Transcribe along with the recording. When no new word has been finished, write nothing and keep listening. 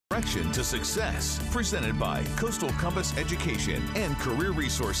Direction to Success, presented by Coastal Compass Education and Career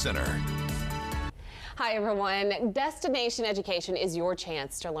Resource Center. Hi everyone. Destination Education is your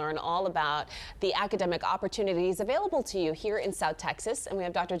chance to learn all about the academic opportunities available to you here in South Texas. And we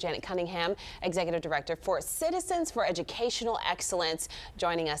have Dr. Janet Cunningham, Executive Director for Citizens for Educational Excellence,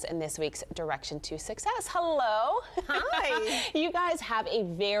 joining us in this week's Direction to Success. Hello. Hi. You guys have a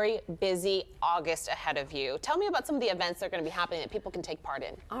very busy August ahead of you. Tell me about some of the events that are going to be happening that people can take part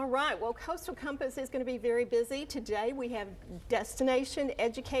in. All right. Well, Coastal Compass is going to be very busy. Today we have Destination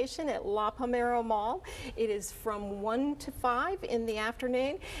Education at La Palmera Mall. It is from 1 to 5 in the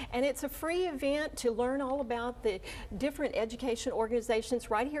afternoon, and it's a free event to learn all about the different education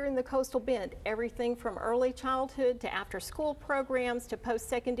organizations right here in the Coastal Bend. Everything from early childhood to after-school programs to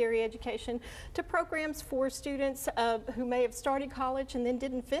post-secondary education to programs for students who may have started college and then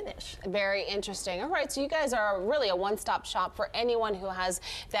didn't finish. Very interesting. All right, so you guys are really a one-stop shop for anyone who has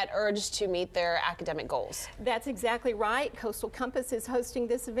that urge to meet their academic goals. That's exactly right. Coastal Compass is hosting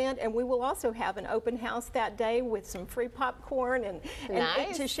this event, and we will also have an open house that day with some free popcorn and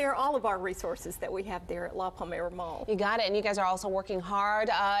to share all of our resources that we have there at La Palmera Mall. You got it, and you guys are also working hard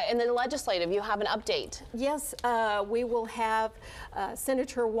in the legislative. You have an update. Yes, we will have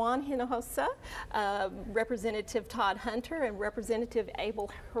Senator Juan Hinojosa, Representative Todd Hunter, and Representative Abel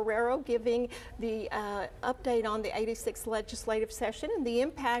Herrero giving the update on the 86th legislative session and the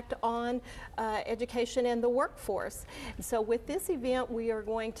impact on education and the workforce. And so with this event, we are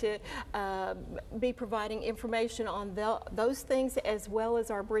going to be providing information on those things, as well as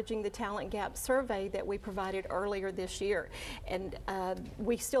our Bridging the Talent Gap survey that we provided earlier this year. And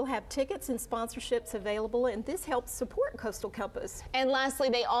we still have tickets and sponsorships available, and this helps support Coastal Compass. And lastly,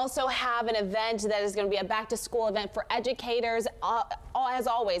 they also have an event that is going to be a back-to-school event for educators. As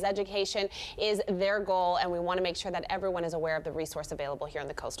always, education is their goal, and we want to make sure that everyone is aware of the resource available here in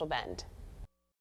the Coastal Bend.